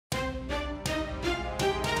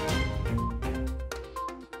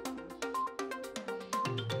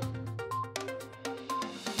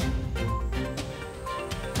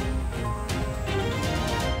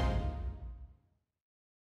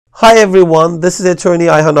Hi everyone, this is attorney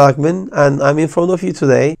Ogmen and I'm in front of you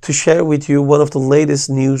today to share with you one of the latest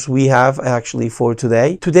news we have actually for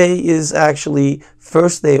today. Today is actually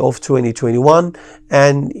first day of 2021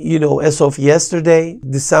 and as of yesterday,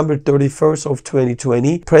 December 31st of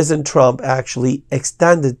 2020, President Trump actually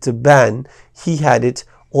extended the ban he had it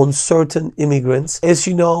on certain immigrants. As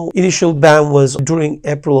you know, initial ban was during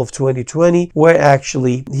April of 2020, where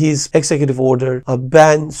actually his executive order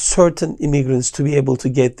banned certain immigrants to be able to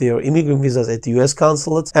get their immigrant visas at the US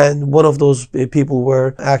consulates. And one of those people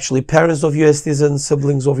were actually parents of US citizens,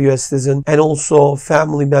 siblings of US citizens, and also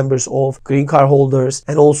family members of green card holders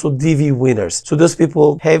and also DV winners. So those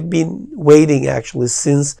people have been waiting actually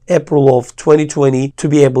since April of 2020 to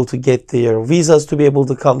be able to get their visas, to be able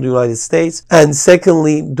to come to the United States. And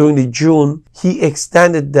secondly, during the June, he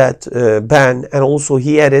extended that ban, and also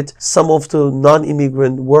he added some of the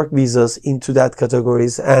non-immigrant work visas into that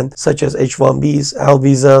categories, and such as H-1Bs, L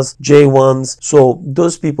visas, J-1s. So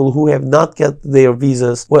those people who have not got their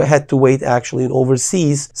visas had to wait actually in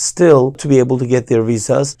overseas still to be able to get their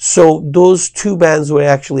visas. So those two bans were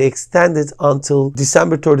actually extended until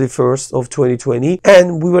December 31st of 2020,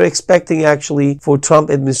 and we were expecting actually for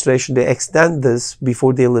Trump administration to extend this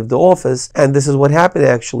before they leave the office, and this is what happened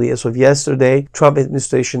actually. As of yesterday, Trump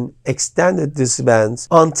administration extended these bans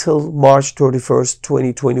until March 31st,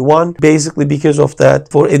 2021. Basically, because of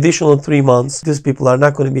that, for additional 3 months, these people are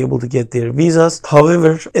not going to be able to get their visas.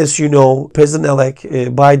 However, as you know, President-elect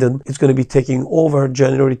Biden is going to be taking over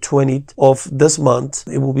January 20th of this month.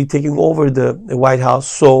 It will be taking over the White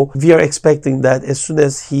House. So we are expecting that as soon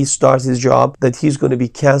as he starts his job, that he's going to be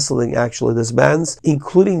canceling actually these bans,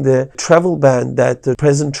 including the travel ban that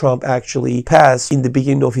President Trump actually passed in the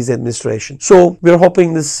beginning of his administration. So we're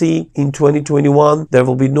hoping to see in 2021 there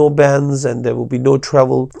will be no bans and there will be no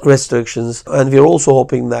travel restrictions, and we're also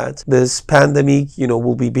hoping that this pandemic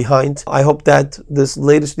will be behind. I hope that this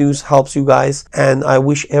latest news helps you guys, and I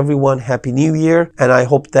wish everyone happy new year, and I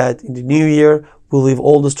hope that in the new year we'll leave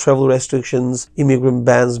all those travel restrictions, immigrant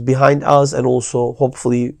bans behind us, and also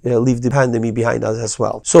hopefully leave the pandemic behind us as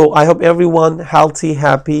well. So I hope everyone healthy,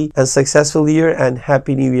 happy, and successful year, and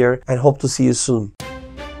happy new year, and hope to see you soon.